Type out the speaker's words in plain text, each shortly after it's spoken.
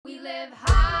live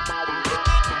high.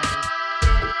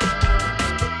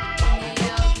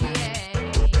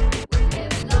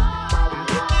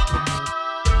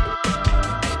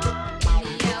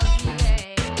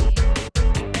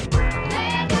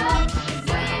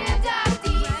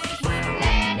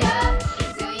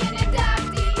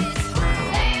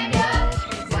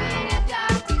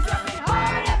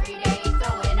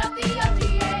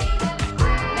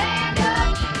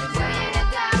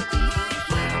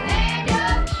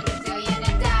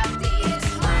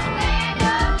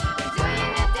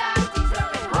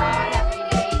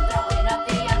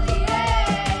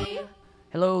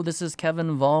 Hello, this is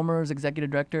Kevin Vollmers,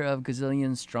 Executive Director of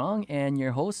Gazillion Strong and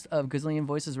your host of Gazillion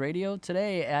Voices Radio.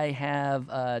 Today I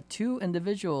have two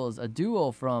individuals, a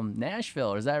duo from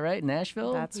Nashville. Is that right?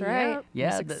 Nashville? That's right.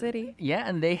 Yeah, Music City. Yeah,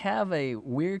 and they have a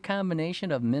weird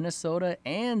combination of Minnesota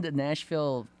and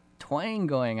Nashville twang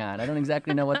going on. I don't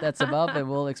exactly know what that's about, but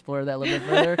we'll explore that a little bit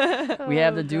further. We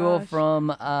have the duo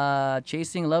from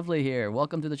Chasing Lovely here.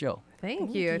 Welcome to the show.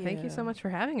 Thank you. Thank you so much for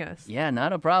having us. Yeah,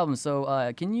 not a problem.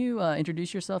 So can you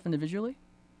introduce yourself individually?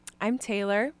 I'm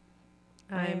Taylor.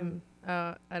 I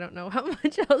don't know how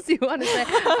much else you want to say.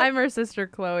 I'm her sister,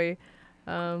 Chloe.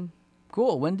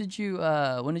 Cool. When did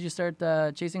you start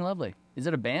Chasing Lovely? Is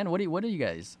it a band? What are you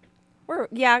guys? We're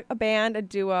a band, a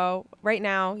duo. Right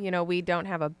now, we don't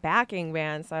have a backing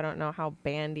band, so I don't know how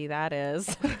bandy that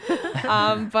is.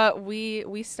 But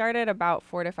we started about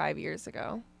 4 to 5 years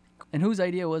ago. And whose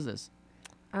idea was this?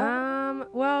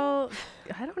 Well,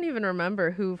 I don't even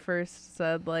remember who first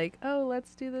said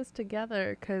let's do this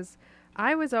together, because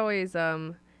I was always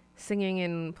singing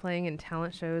and playing in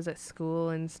talent shows at school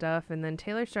and stuff, and then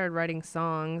Taylor started writing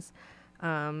songs,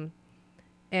 and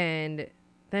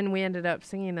then we ended up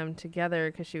singing them together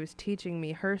because she was teaching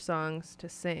me her songs to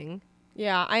sing.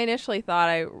 Yeah, I initially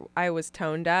thought I was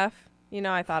tone deaf.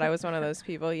 I thought I was one of those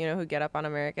people, who get up on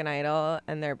American Idol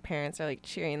and their parents are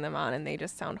cheering them on and they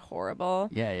just sound horrible.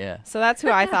 Yeah. So that's who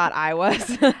I thought I was.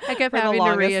 I kept having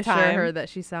to reassure her that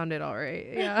she sounded all right.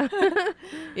 Yeah.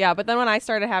 Yeah, but then when I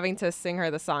started having to sing her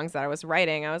the songs that I was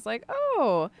writing, I was like,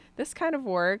 oh, this kind of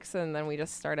works. And then we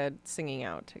just started singing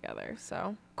out together.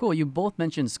 So cool. You both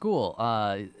mentioned school.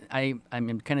 I'm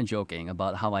kind of joking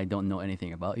about how I don't know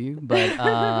anything about you,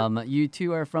 but you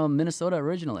two are from Minnesota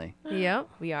originally. Yep,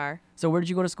 we are. So where did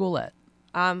you go to school at?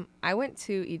 I went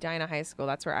to Edina High School.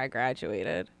 That's where I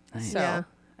graduated. Nice. So. Yeah,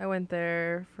 I went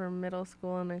there for middle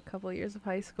school and a couple of years of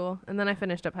high school, and then I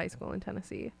finished up high school in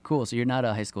Tennessee. Cool. So you're not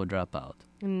a high school dropout.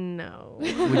 No.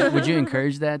 Would you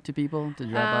encourage that to people to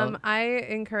drop out? I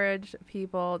encourage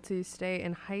people to stay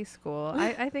in high school.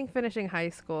 I think finishing high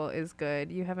school is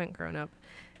good. You haven't grown up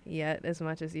yet as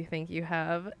much as you think you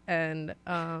have, and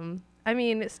I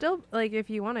mean, still, if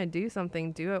you want to do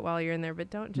something, do it while you're in there, but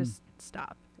don't just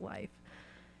stop life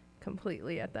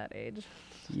completely at that age.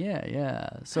 Yeah.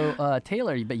 So,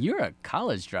 Taylor, but you're a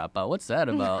college dropout. What's that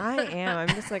about? I am. I'm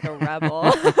just like a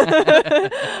rebel.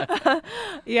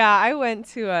 Yeah, I went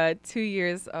to 2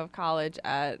 years of college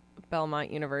at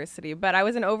Belmont University, but I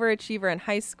was an overachiever in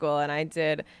high school, and I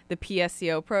did the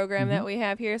PSEO program that we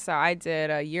have here. So I did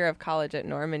a year of college at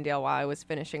Normandale while I was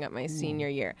finishing up my senior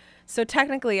year. So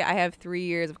technically, I have 3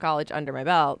 years of college under my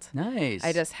belt. Nice.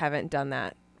 I just haven't done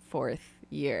that 4th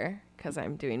year because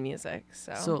I'm doing music.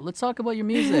 So let's talk about your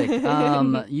music.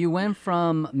 You went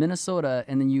from Minnesota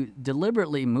and then you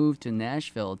deliberately moved to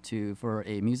Nashville for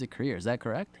a music career. Is that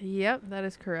correct? Yep, that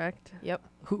is correct. Yep.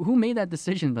 Who made that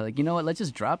decision? Like, you know what? Let's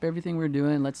just drop everything we're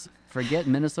doing. Let's forget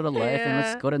Minnesota life and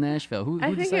let's go to Nashville. Who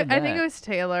decided that? I think it was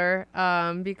Taylor,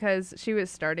 because she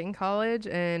was starting college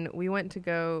and we went to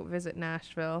go visit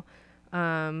Nashville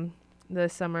the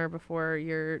summer before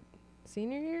your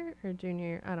senior year or junior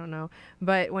year, I don't know,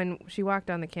 but when she walked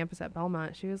on the campus at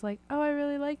Belmont, she was like, oh, I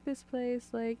really like this place,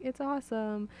 it's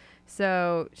awesome.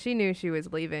 So she knew she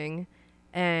was leaving,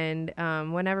 and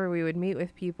whenever we would meet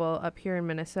with people up here in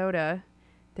Minnesota,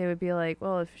 they would be like,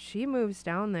 well, if she moves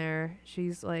down there,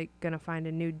 she's gonna find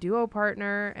a new duo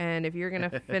partner, and if you're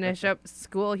gonna finish up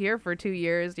school here for 2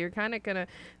 years, you're kind of gonna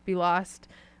be lost.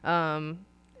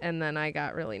 And then I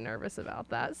got really nervous about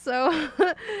that. So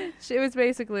it was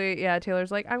basically,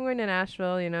 Taylor's like, I'm going to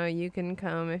Nashville. You can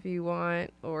come if you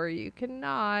want, or you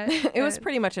cannot. It was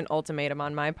pretty much an ultimatum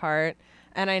on my part.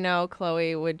 And I know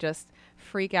Chloe would just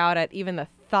freak out at even the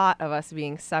thought of us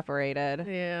being separated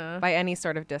by any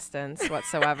sort of distance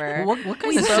whatsoever. What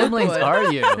kind of siblings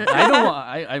are you?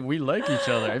 We like each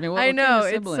other. I mean, what I know, kind of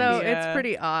siblings? It's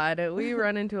pretty odd. We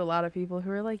run into a lot of people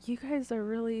who are like, you guys are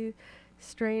really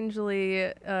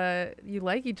strangely, you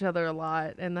like each other a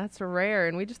lot, and that's rare,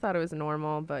 and we just thought it was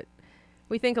normal, but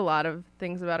we think a lot of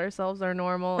things about ourselves are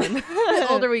normal, and the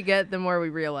older we get, the more we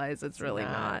realize it's really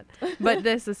not. But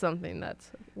this is something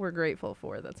we're grateful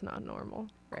for. That's not normal.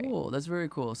 Right? Cool. That's very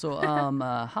cool. So,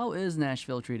 how is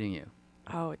Nashville treating you?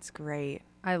 Oh, it's great.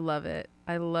 I love it.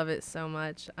 I love it so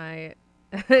much.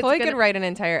 Chloe could write an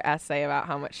entire essay about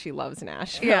how much she loves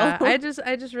Nashville. Yeah, I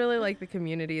just really like the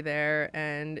community there,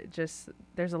 and just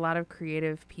there's a lot of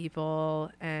creative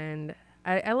people, and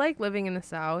I like living in the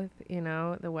South. You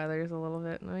know, the weather's a little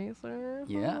bit nicer.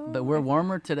 Yeah, but we're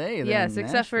warmer today than yes,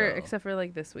 except Nashville. for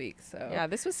like this week. So yeah,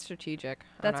 this was strategic.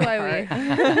 That's why we.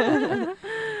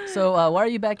 So why are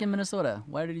you back in Minnesota?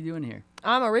 What are you doing here?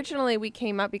 Originally we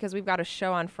came up because we've got a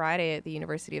show on Friday at the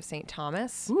University of St.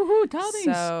 Thomas. Woohoo, Tommies!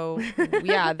 So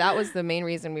yeah, that was the main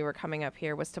reason we were coming up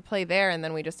here, was to play there, and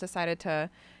then we just decided to,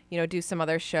 do some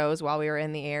other shows while we were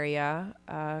in the area,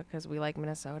 because we like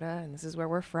Minnesota and this is where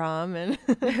we're from, and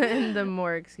and the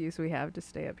more excuse we have to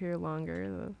stay up here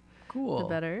longer, the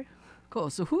better. Cool.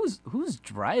 So who's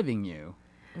driving you?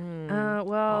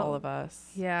 Well, all of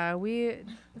us. Yeah, we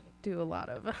do a lot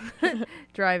of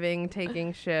driving,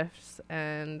 taking shifts,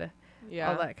 and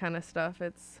all that kind of stuff.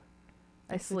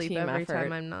 I sleep every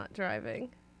time I'm not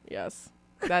driving. Yes,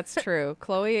 that's true.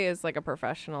 Chloe is like a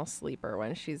professional sleeper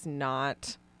when she's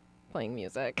not playing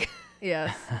music.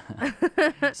 Yes.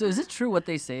 So is it true what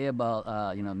they say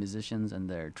about musicians and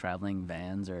their traveling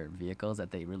vans or vehicles,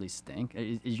 that they really stink?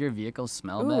 Is your vehicle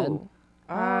smell bad?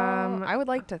 I would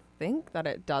like to think that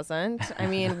it doesn't. I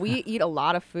mean, we eat a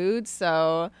lot of food,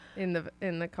 so in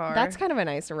the car, that's kind of a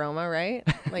nice aroma, right?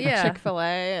 Like yeah.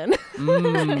 Chick-fil-A and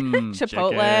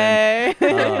Chipotle.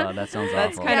 Oh, that sounds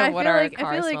That's awful. kind of what our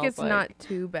car I feel like smells it's not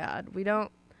too bad. We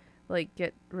don't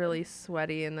get really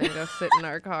sweaty and then go sit in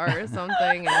our car or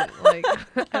something, and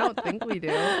I don't think we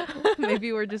do.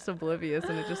 Maybe we're just oblivious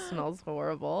and it just smells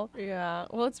horrible. Yeah,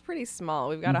 well, it's pretty small.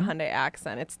 We've got a Hyundai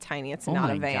Accent. It's tiny. It's not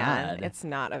a van. God. It's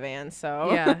not a van,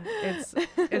 so yeah,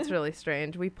 it's really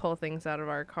strange. We pull things out of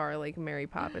our car like Mary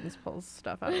Poppins pulls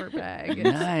stuff out of her bag.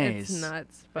 It's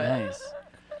nuts, but nice.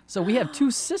 So we have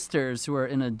two sisters who are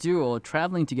in a duo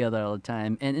traveling together all the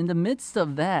time. And in the midst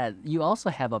of that, you also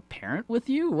have a parent with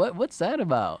you? What's that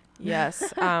about?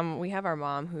 Yes. We have our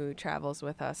mom who travels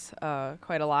with us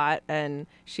quite a lot, and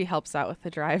she helps out with the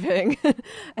driving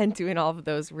and doing all of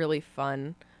those really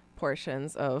fun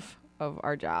portions of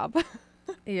our job.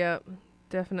 Yep,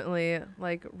 definitely.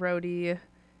 Like roadie,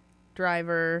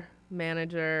 driver,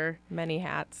 manager. Many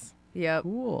hats. Yep.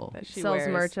 Cool. That she sells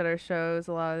wears. merch at our shows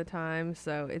a lot of the time,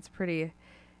 so it's pretty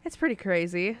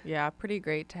crazy. Yeah, pretty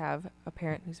great to have a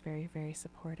parent who's very, very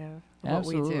supportive of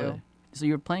Absolutely. what we do. So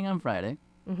you're playing on Friday,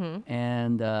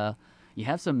 and you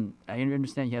have some. I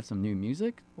understand you have some new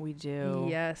music. We do.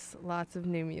 Yes, lots of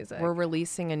new music. We're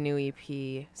releasing a new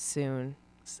EP soon.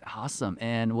 It's awesome.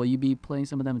 And will you be playing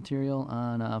some of that material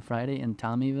on Friday in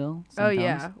Tommyville?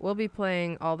 Yeah, we'll be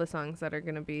playing all the songs that are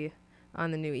going to be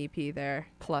on the new EP there.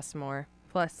 Plus more.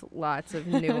 Plus lots of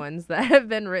new ones that have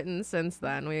been written since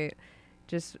then. We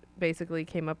just basically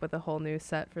came up with a whole new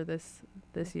set for this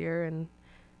year, and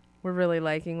we're really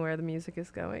liking where the music is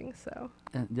going. So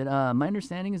my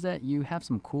understanding is that you have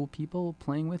some cool people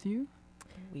playing with you.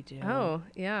 We do. Oh,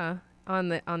 yeah. On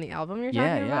the album you're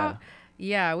talking about?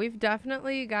 Yeah, we've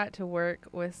definitely got to work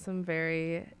with some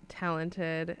very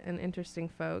talented and interesting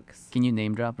folks. Can you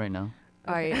name drop right now?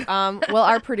 All right. Well,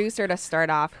 our producer to start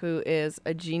off, who is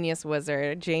a genius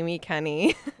wizard, Jamie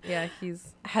Kenny, yeah,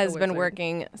 has been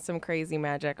working some crazy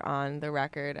magic on the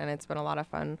record, and it's been a lot of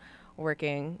fun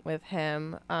working with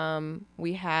him.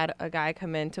 We had a guy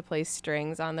come in to play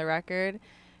strings on the record,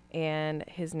 and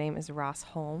his name is Ross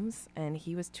Holmes, and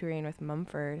he was touring with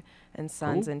Mumford and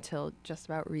Sons until just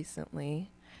about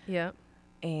recently. Yep.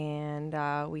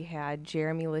 And we had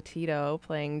Jeremy Latito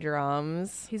playing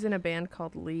drums. He's in a band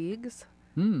called Leagues.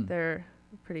 They're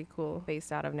pretty cool.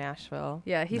 Based out of Nashville.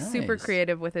 Yeah, he's super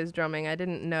creative with his drumming. I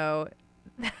didn't know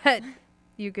that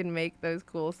you can make those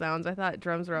cool sounds. I thought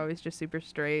drums were always just super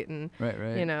straight and,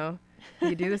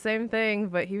 you do the same thing,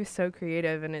 but he was so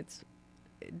creative, and it's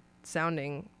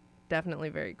sounding definitely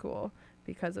very cool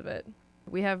because of it.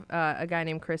 We have a guy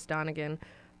named Chris Donegan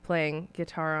playing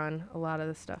guitar on a lot of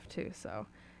the stuff too, so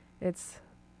it's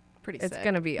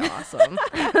gonna be awesome.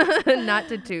 Not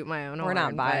to toot my own horn. We're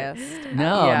not biased.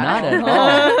 No, not at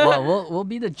all. Well, we'll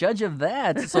be the judge of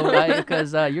that. So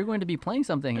because you're going to be playing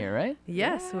something here, right?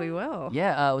 Yes, we will.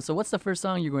 Yeah. So what's the first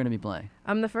song you're going to be playing?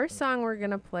 The first song we're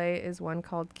gonna play is one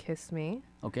called "Kiss Me."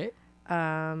 Okay.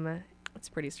 It's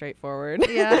pretty straightforward.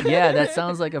 Yeah. Yeah, that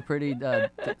sounds like a pretty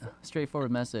straightforward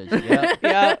message. Yeah.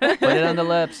 Yeah. Put it on the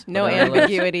lips. No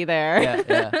ambiguity there.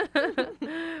 Yeah.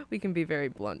 We can be very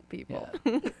blunt people.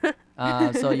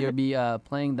 So you'll be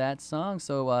playing that song.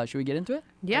 So should we get into it?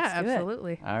 Yeah, Let's do it.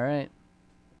 absolutely. All right.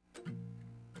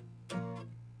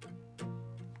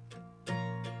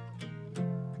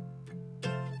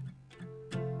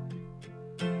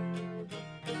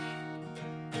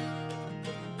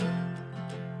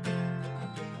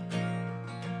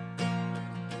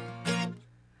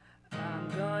 I'm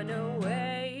gonna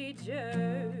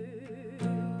wager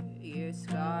your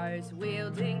scars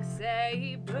wielding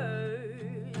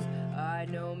sabers are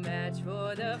no match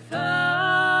for the fire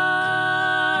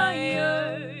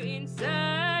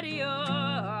inside your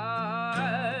heart.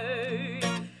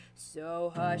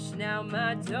 So hush now,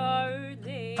 my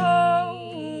darling.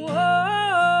 Call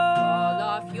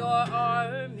off your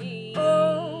army.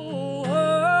 All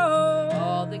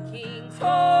the king's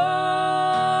horses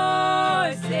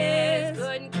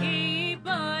couldn't keep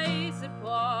us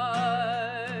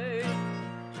apart.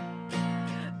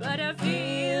 But I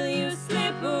feel you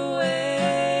slip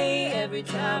away every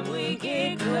time we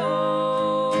get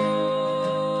close.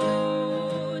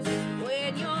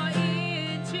 When your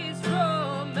inches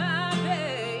from my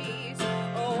face,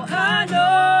 oh, I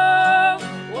know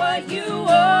what you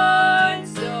want.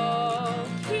 So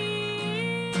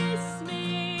kiss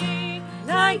me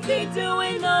like they do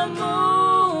in the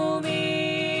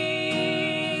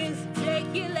movies.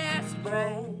 Take your last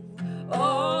breath,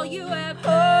 all you have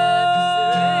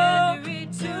left, surrender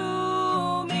it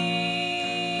to me.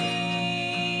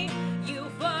 You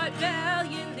fought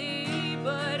valiantly,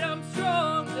 but I'm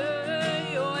stronger.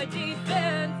 You're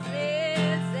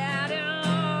defenseless, out of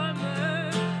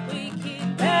armor. We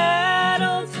can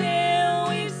battle till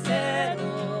we've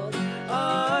settled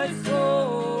our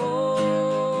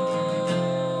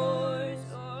scores.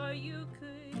 Or you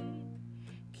could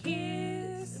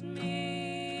kiss me,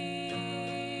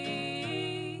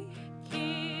 kiss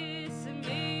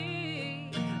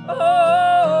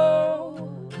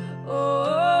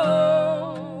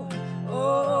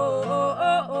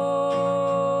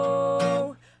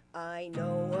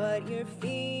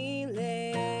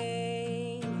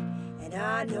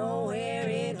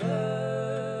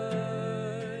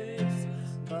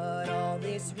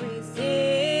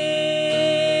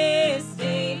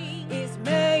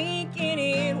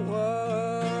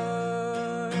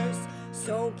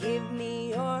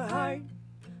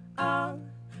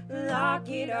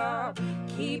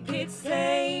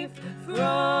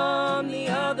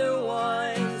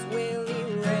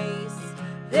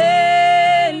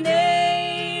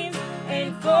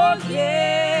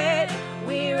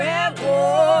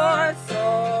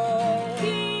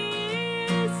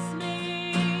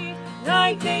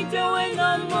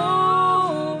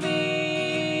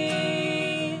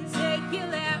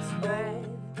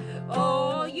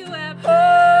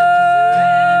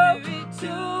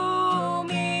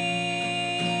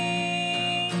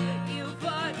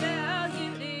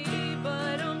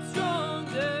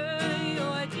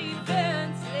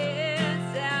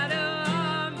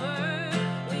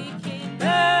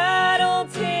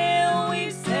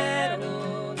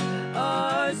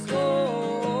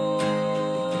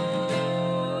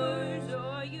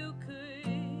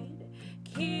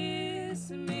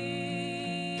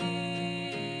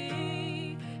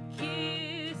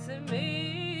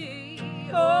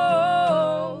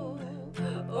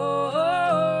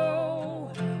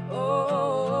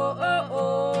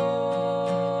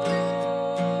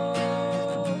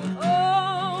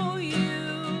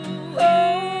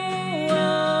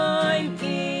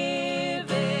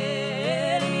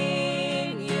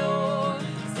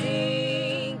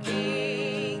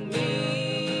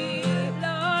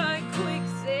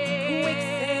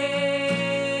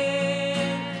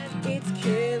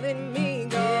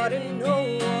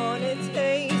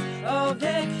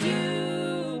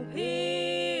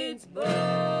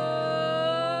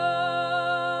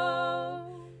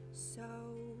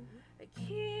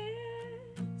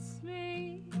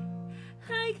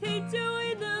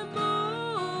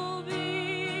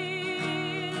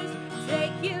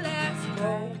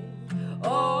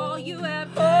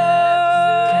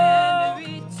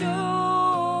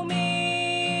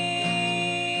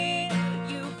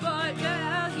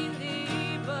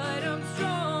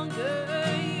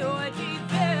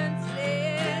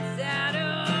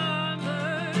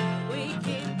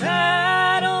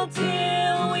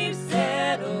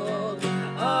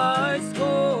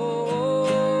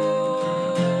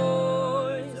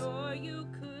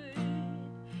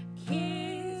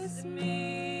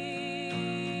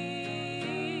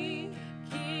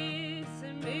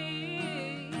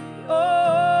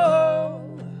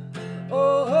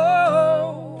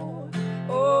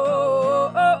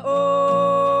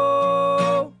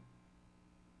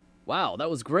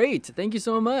was great. Thank you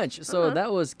so much. So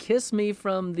that was Kiss Me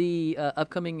from the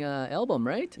upcoming album,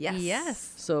 right?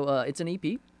 Yes. So it's an EP.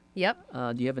 Yep.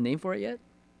 Do you have a name for it yet?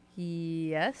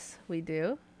 Yes, we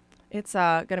do. It's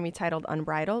going to be titled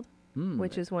Unbridled.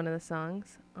 Which is one of the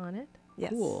songs on it. Yes.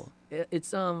 Cool.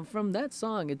 It's from that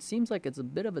song, it seems like it's a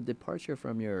bit of a departure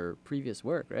from your previous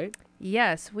work, right?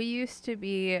 Yes, we used to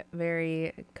be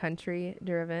very country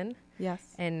driven, Yes.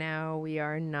 and now we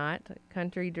are not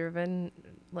country driven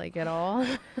like at all.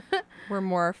 We're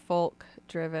more folk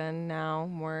driven now,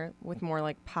 with more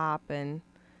like pop and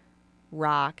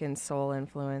rock and soul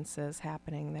influences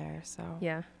happening there. So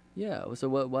Yeah. Yeah. So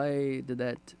why did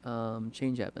that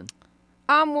change happen?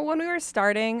 Well, when we were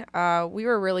starting, we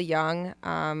were really young.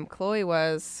 Chloe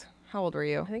was, how old were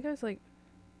you? I think I was like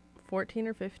 14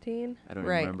 or 15. I don't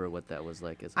Right. remember what that was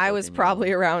like. As a I was 14-year-old.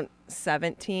 probably around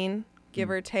 17, give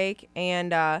or take.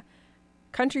 And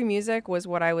country music was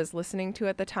what I was listening to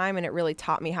at the time, and it really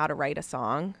taught me how to write a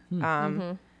song.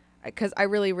 Because I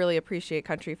really, really appreciate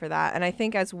country for that. And I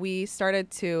think as we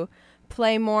started to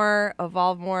play more,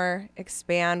 evolve more,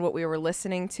 expand what we were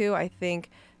listening to, I think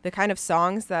the kind of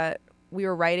songs that we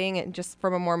were writing, and just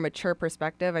from a more mature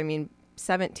perspective, I mean,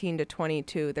 17 to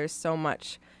 22, there's so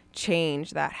much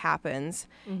change that happens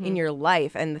in your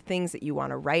life and the things that you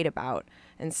want to write about.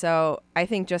 And so I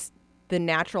think just the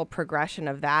natural progression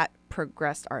of that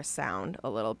progressed our sound a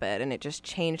little bit, and it just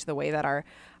changed the way that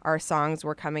our songs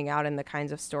were coming out and the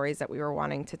kinds of stories that we were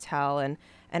wanting to tell. And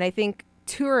I think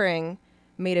touring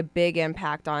made a big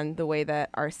impact on the way that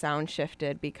our sound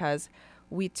shifted, because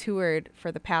we toured for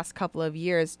the past couple of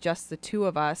years, just the two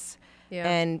of us,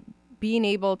 and being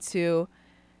able to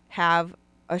have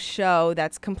a show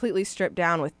that's completely stripped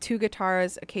down with two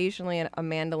guitars, occasionally a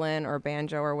mandolin or a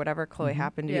banjo or whatever Chloe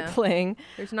happened to be playing.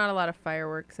 There's not a lot of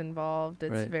fireworks involved.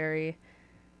 It's Right. very,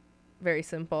 very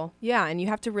simple. Yeah, and you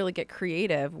have to really get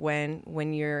creative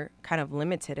when you're kind of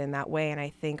limited in that way. And I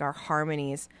think our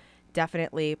harmonies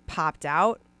definitely popped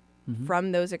out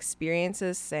from those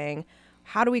experiences, saying,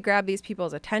 how do we grab these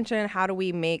people's attention? How do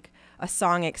we make a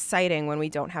song exciting when we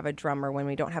don't have a drummer, when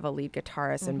we don't have a lead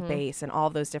guitarist and bass and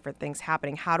all those different things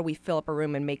happening? How do we fill up a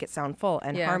room and make it sound full?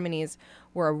 And harmonies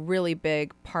were a really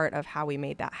big part of how we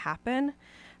made that happen.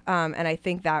 And I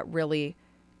think that really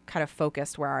kind of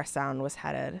focused where our sound was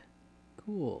headed.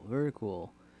 Cool. Very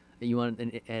cool. You want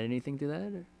to add anything to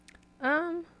that?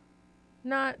 Or?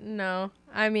 No.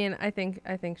 I mean, I think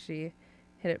she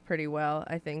hit it pretty well.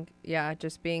 I think,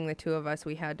 just being the two of us,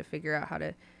 we had to figure out how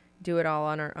to do it all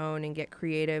on our own and get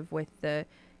creative with the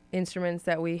instruments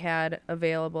that we had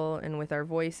available and with our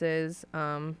voices.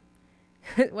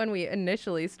 When we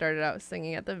initially started out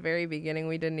singing at the very beginning,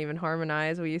 we didn't even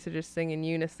harmonize. We used to just sing in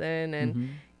unison and,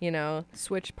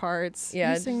 Switch parts.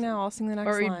 Yeah, You sing now, I'll sing the next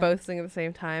or line. we'd both sing at the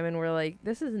same time, and we're like,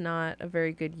 this is not a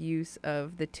very good use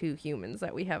of the two humans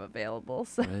that we have available.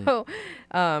 So,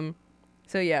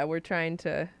 we're trying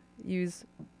to use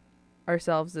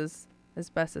ourselves as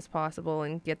best as possible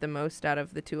and get the most out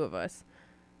of the two of us.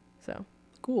 So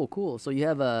Cool. So you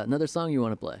have another song you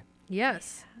want to play?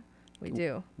 yes, we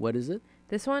do. What is it?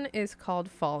 This one is called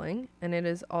Falling, and it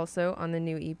is also on the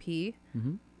new EP.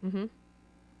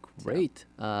 Great.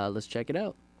 Let's check it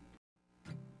out.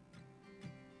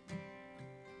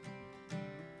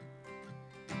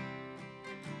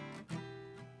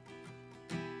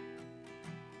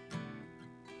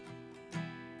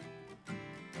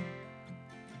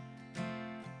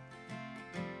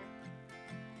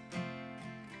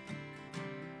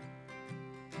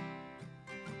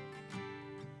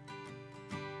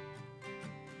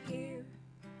 Hear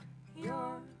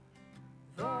your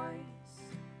voice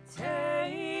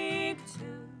take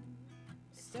to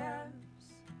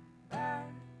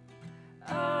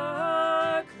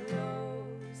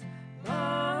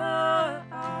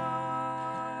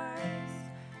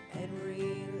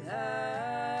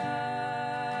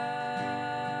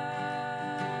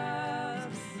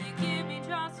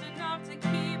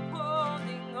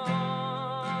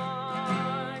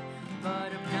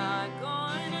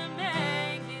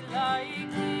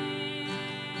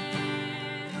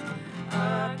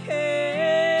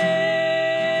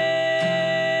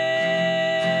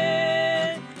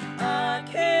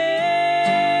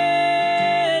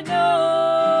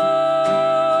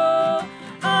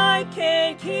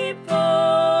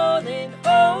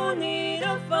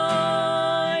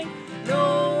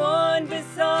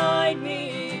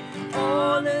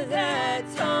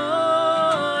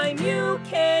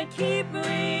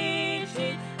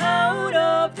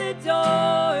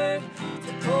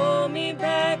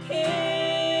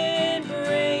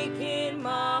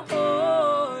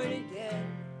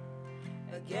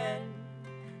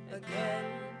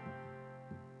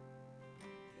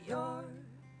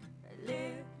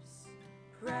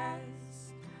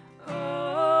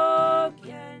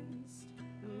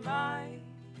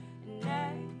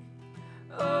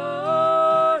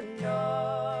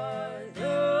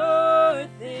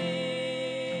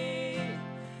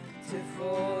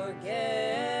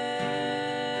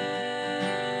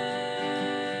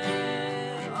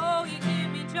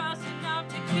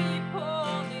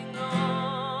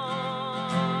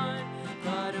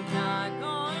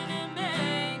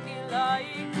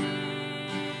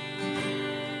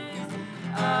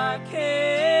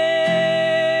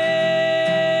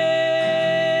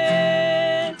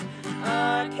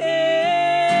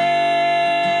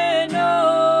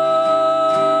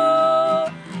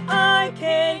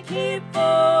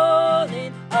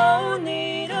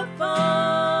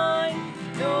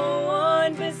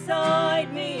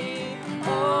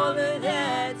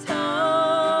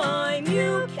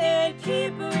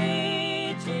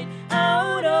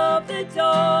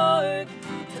Dark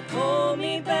to pull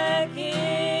me back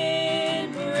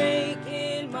in,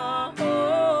 breaking my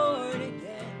heart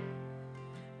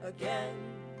again,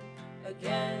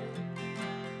 again.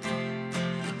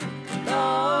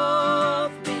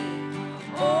 Love me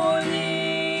or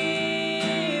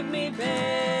leave me, babe.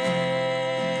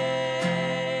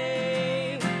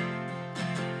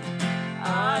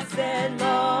 I said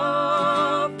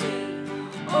love me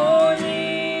or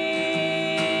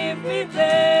leave me,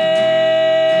 babe.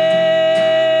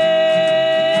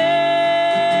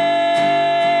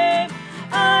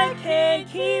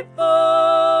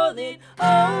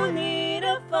 Only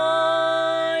to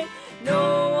find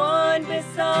no one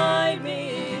beside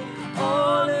me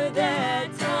all of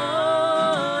that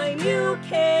time. You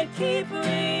can't keep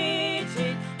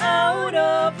reaching out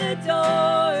of the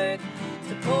dark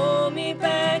to pull me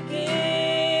back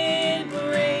in,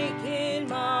 breaking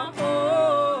my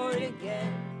heart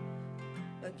again,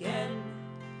 again,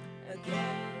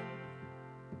 again.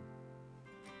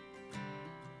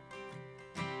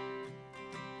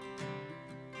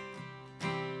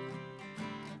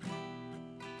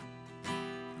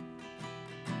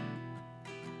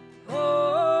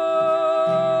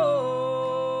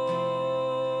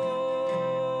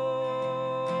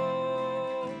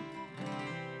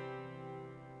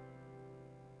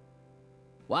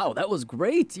 Wow, that was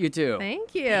great, you two.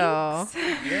 Thank you. Yeah,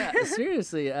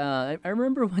 seriously. I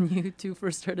remember when you two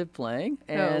first started playing.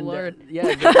 And, Lord. Yeah.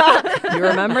 You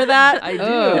remember that? I do.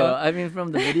 Oh. I mean,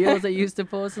 from the videos that you used to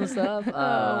post and stuff.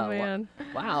 Oh, man.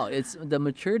 Wow, it's the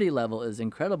maturity level is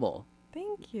incredible.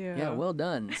 Thank you. Yeah, well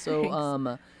done.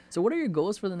 So, so what are your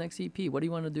goals for the next EP? What do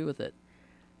you want to do with it?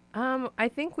 I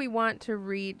think we want to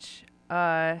reach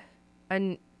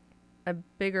a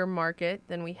bigger market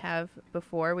than we have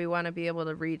before. We want to be able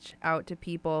to reach out to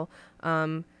people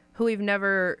who've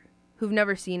never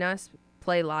seen us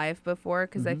play live before,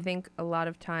 because I think a lot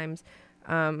of times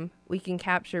we can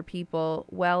capture people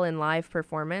well in live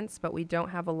performance, but we don't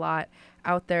have a lot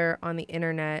out there on the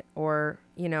internet or,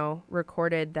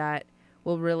 recorded that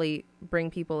will really bring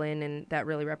people in and that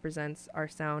really represents our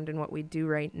sound and what we do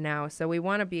right now. So we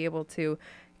want to be able to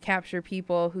capture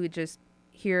people who just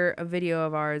hear a video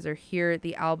of ours or hear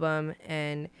the album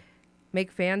and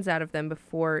make fans out of them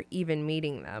before even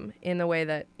meeting them, in the way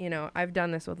that, I've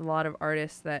done this with a lot of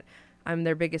artists that I'm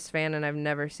their biggest fan and I've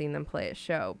never seen them play a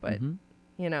show, but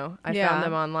I found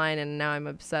them online and now I'm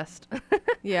obsessed.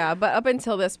 Yeah, but up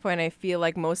until this point, I feel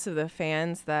like most of the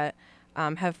fans that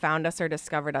have found us or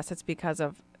discovered us, it's because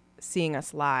of seeing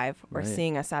us live or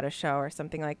seeing us at a show or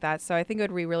something like that. So I think it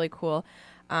would be really cool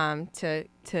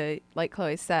to, like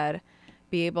Chloe said,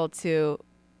 be able to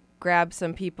grab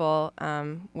some people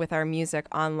with our music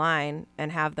online and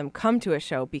have them come to a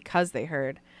show because they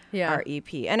heard our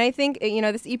EP. And I think,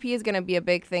 this EP is going to be a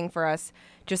big thing for us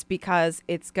just because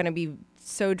it's going to be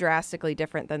so drastically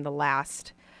different than the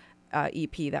last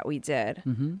EP that we did,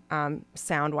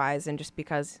 sound-wise, and just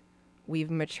because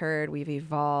we've matured, we've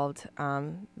evolved.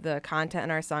 The content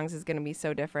in our songs is going to be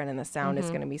so different and the sound is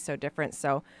going to be so different.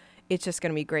 So it's just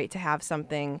going to be great to have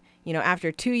something,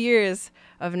 after 2 years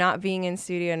of not being in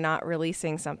studio and not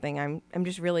releasing something. I'm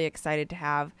just really excited to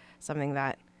have something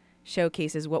that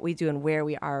showcases what we do and where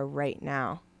we are right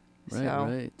now.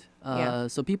 Right.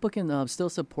 So people can still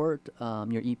support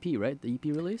your EP, right? The EP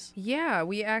release? Yeah,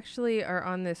 we actually are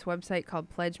on this website called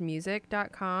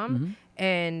pledgemusic.com,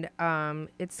 and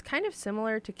it's kind of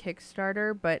similar to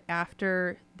Kickstarter, but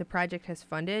after the project has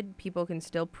funded, people can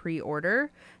still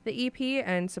pre-order the EP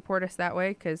and support us that way,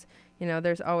 because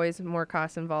there's always more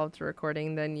costs involved to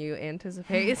recording than you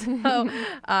anticipate. So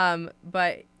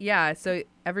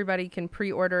everybody can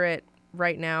pre-order it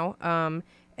right now.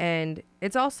 And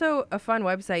it's also a fun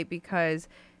website because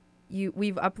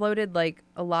we've uploaded like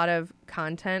a lot of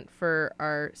content for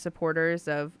our supporters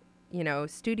of,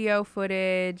 studio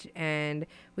footage, and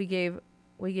we gave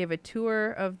a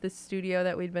tour of the studio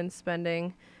that we'd been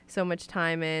spending so much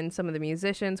time in. Some of the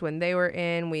musicians, when they were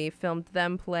in, we filmed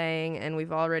them playing, and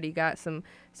we've already got some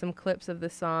clips of the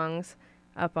songs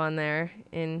up on there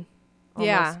in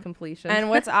almost completion. And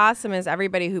what's awesome is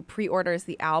everybody who pre-orders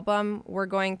the album, we're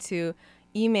going to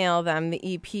email them the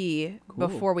EP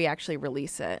before we actually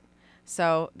release it.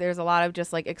 So there's a lot of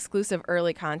just like exclusive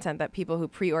early content that people who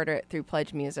pre-order it through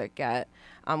Pledge Music get,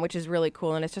 which is really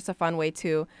cool. And it's just a fun way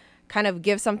to kind of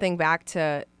give something back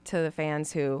to the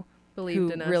fans who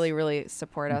Believed in us. really, really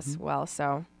support us well.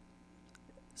 So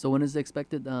when is the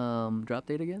expected drop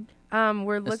date again?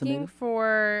 We're looking Estimated?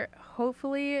 for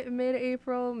hopefully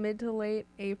mid-April, mid to late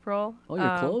April. Oh,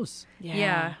 you're close.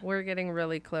 Yeah, we're getting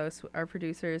really close. Our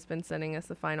producer has been sending us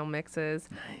the final mixes.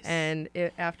 Nice. And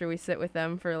after we sit with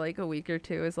them for like a week or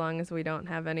two, as long as we don't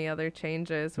have any other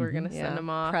changes, we're going to send them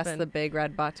off. Press and the big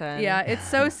red button. yeah, it's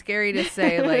so scary to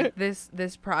say like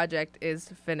this project is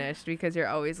finished, because you're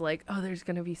always like, oh, there's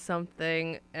going to be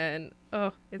something, and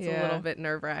it's a little bit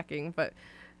nerve-wracking, but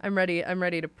I'm ready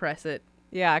to press it.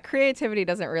 Yeah, creativity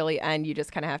doesn't really end. You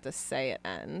just kind of have to say it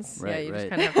ends. Right, yeah, you just right.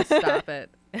 kind of have to stop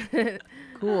it.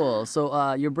 Cool.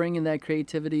 So you're bringing that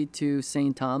creativity to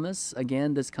St. Thomas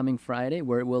again this coming Friday.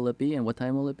 Where will it be and what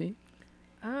time will it be?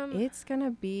 It's going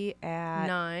to be at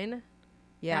 9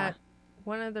 yeah. at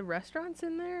one of the restaurants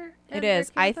in there. It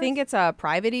is. I think it's a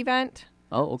private event.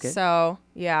 Oh, okay. So,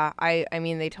 yeah, I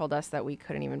mean, they told us that we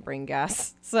couldn't even bring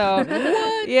guests. So,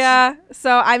 yeah.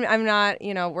 So, I'm not,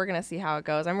 we're going to see how it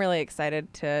goes. I'm really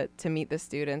excited to meet the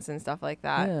students and stuff like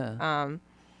that. Yeah.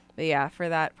 But yeah, for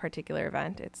that particular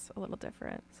event, it's a little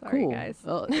different. Sorry, Cool. guys.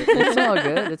 Oh, it's all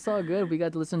good. It's all good. We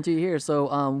got to listen to you here.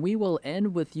 So we will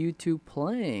end with you two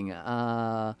playing.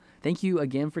 Thank you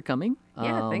again for coming.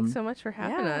 Yeah, thanks so much for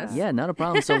having us. Yeah, not a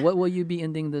problem. So what will you be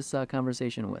ending this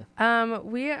conversation with?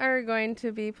 We are going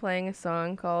to be playing a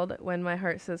song called When My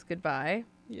Heart Says Goodbye.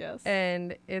 Yes.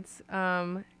 And it's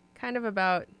kind of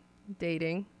about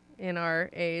dating in our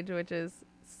age, which is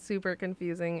super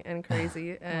confusing and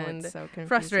crazy and it's so confusing.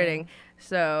 frustrating.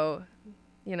 So,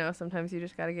 sometimes you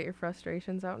just got to get your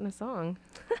frustrations out in a song.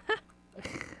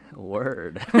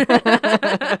 Word.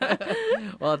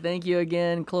 Well, thank you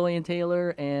again, Chloe and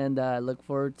Taylor, and I look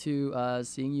forward to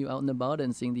seeing you out and about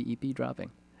and seeing the EP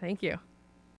dropping. Thank you.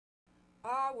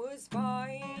 I was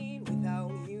fine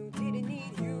without you, didn't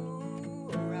need you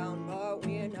around, but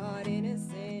we're not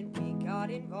innocent. We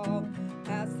got involved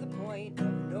past the point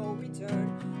of no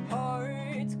return.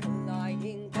 Hearts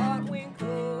colliding, but we're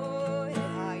good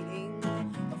at hiding.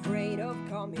 Afraid of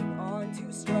coming on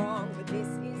too strong, but this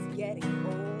is getting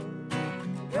old.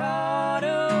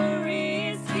 Gotta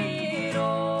risk it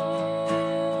all.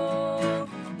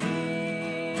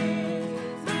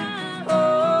 Here's my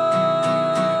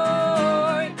heart.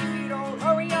 If you don't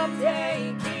hurry up,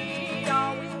 take it.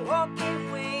 I will walk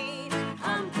and wait.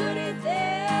 I'm good at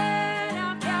that.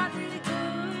 I've got really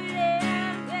good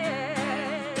at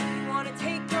that. You wanna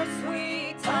take your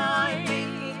sweet time,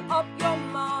 making up your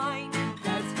mind.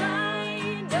 That's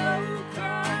fine, don't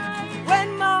cry.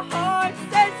 When my heart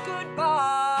says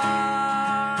goodbye.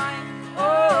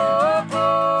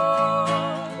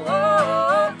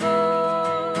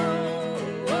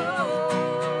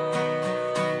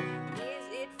 Is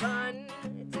it fun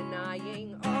denying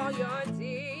all your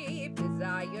deep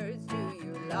desires? Do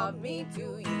you love me?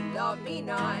 Do you love me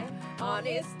not?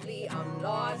 Honestly, I'm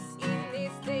lost in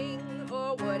this thing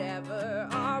or whatever.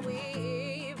 Are we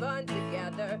even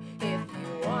together? If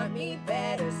you want me,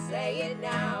 better say it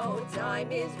now.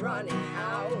 Time is running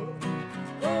out.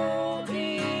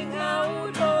 Holding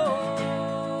out hope.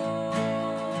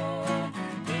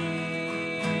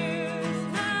 Here's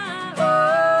my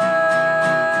heart.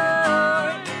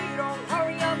 If you don't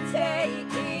hurry up,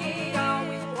 take it. I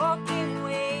will walk and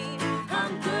wait.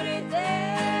 I'm good at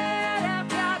that. I've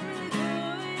got really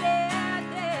good at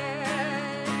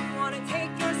that. You wanna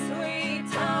take your sweet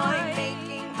time,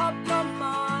 making up your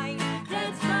mind.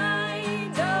 That's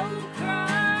fine, don't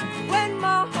cry. When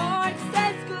my heart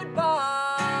says goodbye.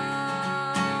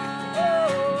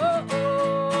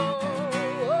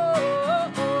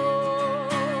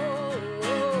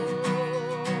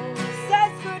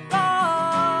 Says goodbye.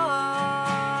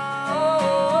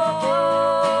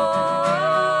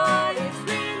 It's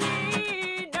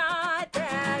really not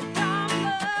that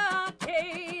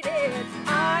complicated. I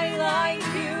like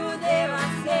you, there I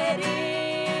said it.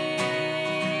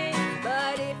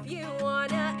 But if you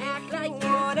wanna act like you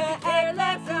wanna care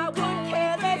less, I won't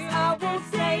care less. I won't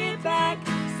say it back,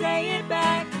 say it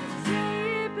back,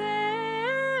 say it back.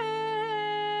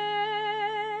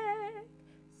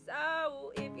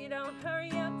 So if you don't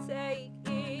hurry up, take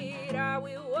it. I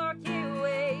will walk your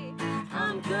way.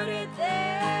 I'm good at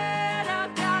that.